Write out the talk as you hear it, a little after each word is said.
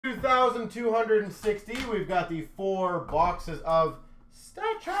2,260. We've got the 4 boxes of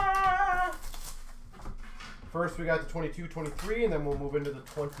Stature. First, we got the 22, 23, and then we'll move into the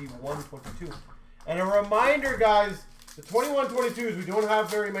 21, 22. And a reminder, guys, the 21, 22s, we don't have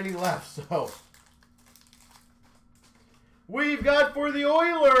very many left, so. We've got for the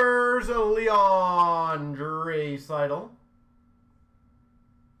Oilers, Leon Draisaitl.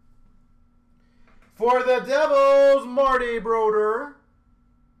 For the Devils, Marty Brodeur.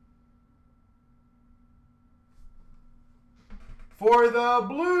 For the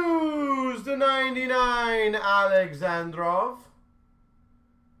Blues, the 99, Alexandrov.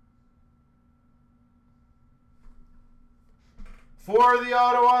 For the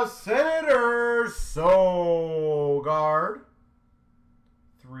Ottawa Senators, Sogard,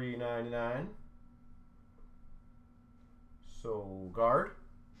 $3.99. Sogard.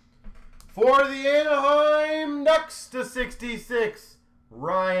 For the Anaheim Ducks to 66,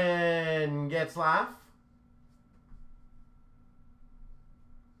 Ryan Getzlaf.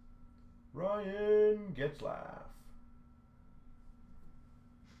 Ryan Getzlaf.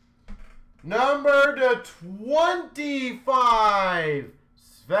 Number to 25,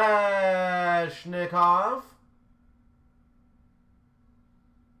 Sveshnikov.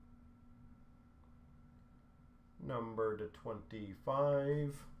 Number to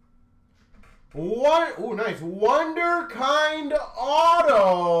 25. Oh, nice. Wonderkind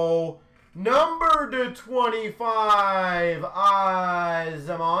Auto. Number to 25,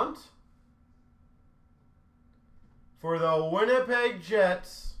 Izemont. For the Winnipeg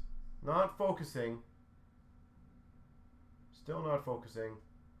Jets. Not focusing. Still not focusing.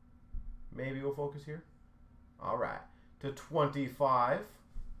 Maybe we'll focus here. All right. To 25.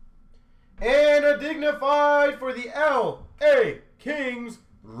 And a dignified for the L.A. Kings,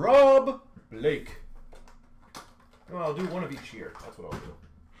 Rob Blake. Well, I'll do one of each year. That's what I'll do.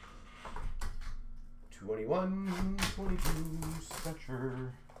 21, 22,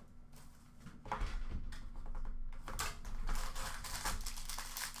 Stature.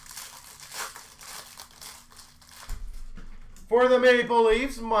 For the Maple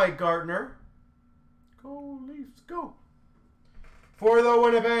Leafs, Mike Gartner. Go Leafs, go. For the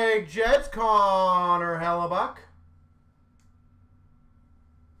Winnipeg Jets, Connor Hellebuck.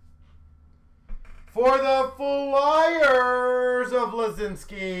 For the Flyers of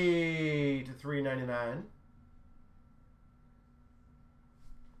Lazinski to $3.99.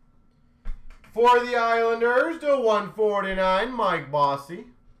 For the Islanders to $149, Mike Bossy.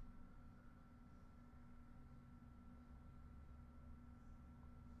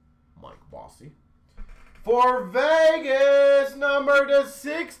 Bossy. For Vegas, number to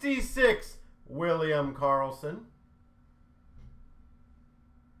 66, William Karlsson.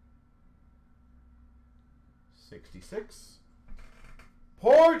 66.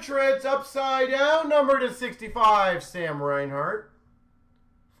 Portraits upside down, number to 65, Sam Reinhart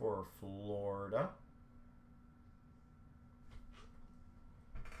for Florida.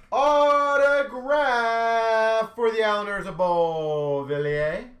 Autograph for the Islanders of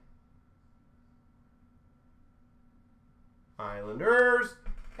Beauvilliers. Islanders.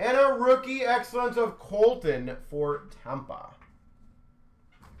 And a rookie excellence of Colton for Tampa.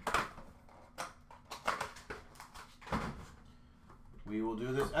 We will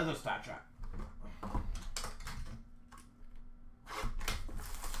do this as a stat track.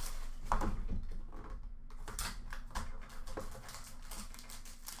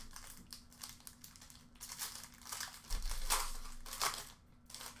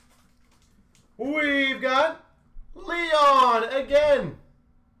 We've got Leon again.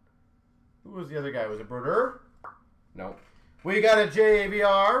 Who was the other guy? Was it Brodeur? No. We got a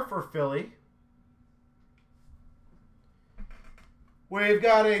JVR for Philly. We've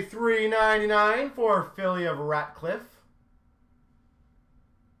got a $3.99 for Philly of Ratcliffe.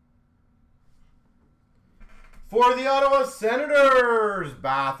 For the Ottawa Senators,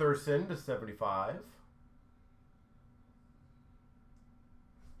 Batherson to 75.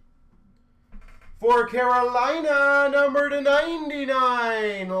 For Carolina, number to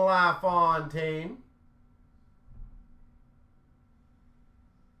 99, LaFontaine.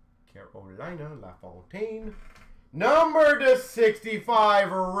 Carolina, LaFontaine. Number to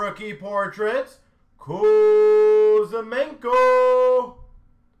 65, rookie portraits, Kuzmenko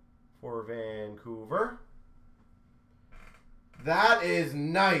for Vancouver. That is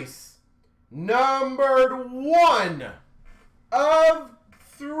nice. Numbered 1 of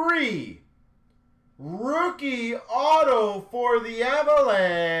 3. Rookie auto for the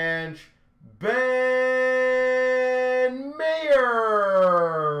Avalanche, Ben Meyers.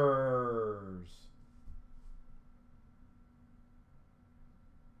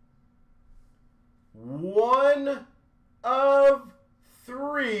 1 of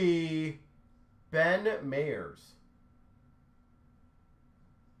 3, Ben Mayers.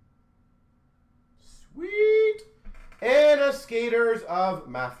 Sweet. And a Skaters of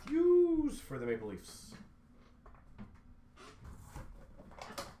Matthews for the Maple Leafs.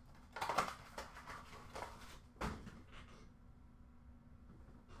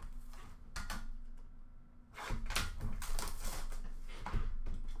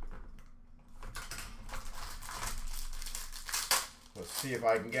 Let's see if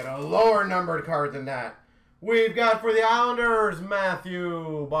I can get a lower numbered card than that. We've got for the Islanders,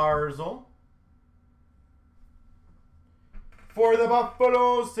 Matthew Barzal. For the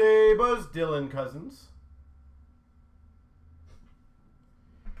Buffalo Sabres, Dylan Cousins.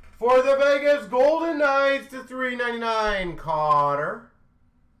 For the Vegas Golden Knights to 399, Cotter.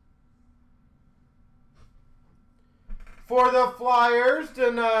 For the Flyers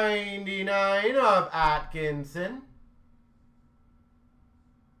to 99 of Atkinson.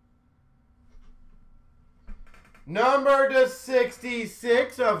 Number to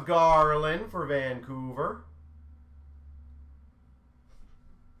 66 of Garland for Vancouver.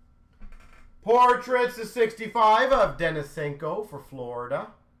 Portraits to 65 of Denisenko for Florida.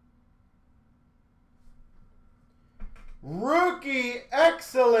 Rookie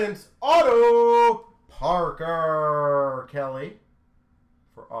Excellence Auto, Parker Kelly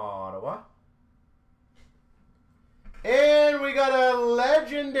for Ottawa. And we got a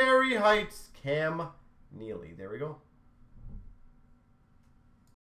Legendary Heights, Cam Neely. There we go.